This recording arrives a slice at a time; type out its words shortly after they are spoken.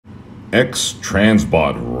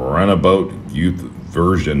XTransbot Runabout Youth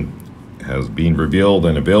version has been revealed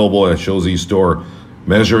and available at Shozy store,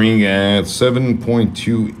 measuring at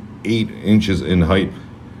 7.28 inches in height.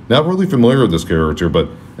 Not really familiar with this character, but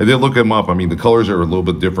I did look him up. I mean, the colors are a little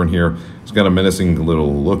bit different here. It's got a menacing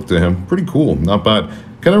little look to him. Pretty cool, not bad.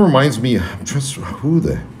 Kind of reminds me,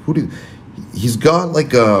 he's got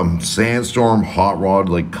like a Sandstorm Hot Rod,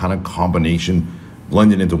 like kind of combination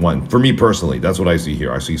blended into one. For me personally, that's what I see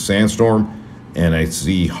here. I see Sandstorm and I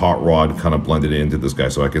see Hot Rod kind of blended into this guy,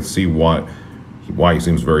 so I could see why he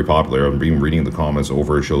seems very popular. I've been reading the comments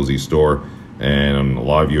over at Shozy store, and a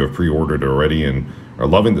lot of you have pre-ordered already and are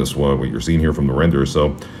loving this one, what you're seeing here from the render.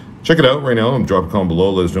 So check it out right now. Drop a comment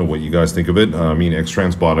below. Let us know what you guys think of it. I mean,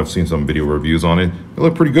 XTransbot, I've seen some video reviews on it. They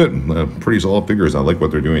look pretty good. Pretty solid figures. I like what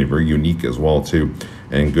they're doing. Very unique as well, too.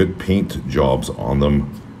 And good paint jobs on them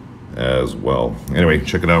as well. Anyway,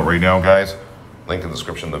 check it out right now, guys. Link in the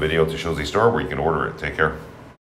description of the video to Shozy store where you can order it. Take care.